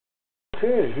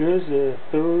Okay, here's the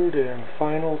third and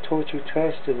final torture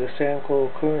test of the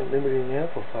Samco current limiting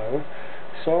amplifier.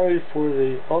 Sorry for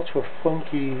the ultra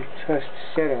funky test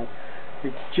setup.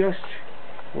 It just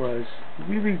was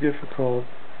really difficult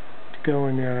to go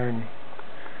in there and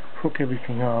hook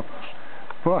everything up.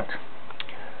 But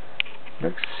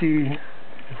let's see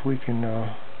if we can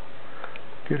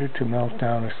get it to melt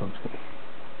down or something.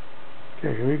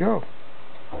 Okay, here we go.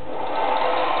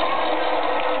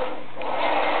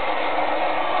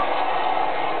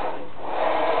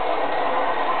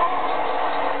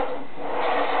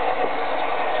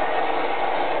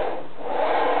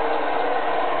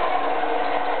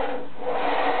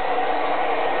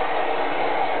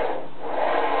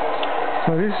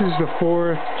 So this is the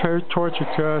fourth torture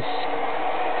test,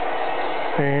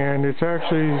 and it's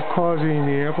actually causing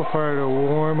the amplifier to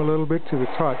warm a little bit to the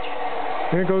touch.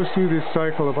 And it goes through this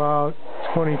cycle about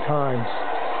 20 times.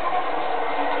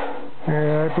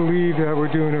 And I believe that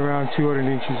we're doing around 200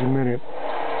 inches a minute.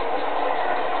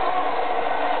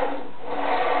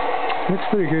 Looks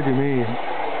pretty good to me.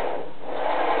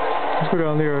 Let's go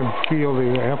down there and feel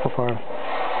the amplifier.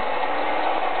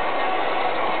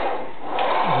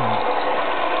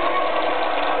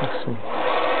 Let's see.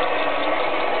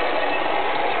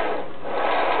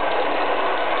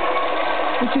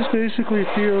 It just basically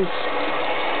feels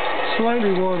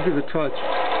slightly warm to the touch,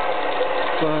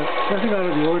 but nothing out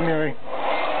of the ordinary.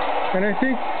 And I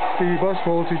think the bus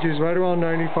voltage is right around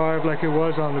 95 like it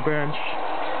was on the bench.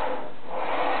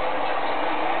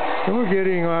 So we're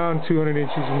getting around 200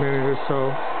 inches a minute or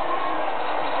so.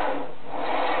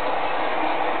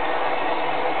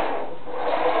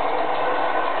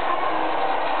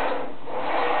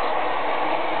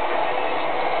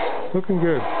 Looking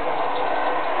good.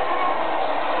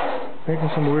 Making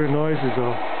some weird noises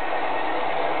though.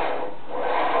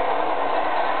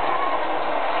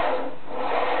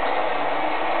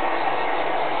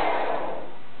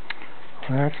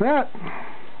 That's that.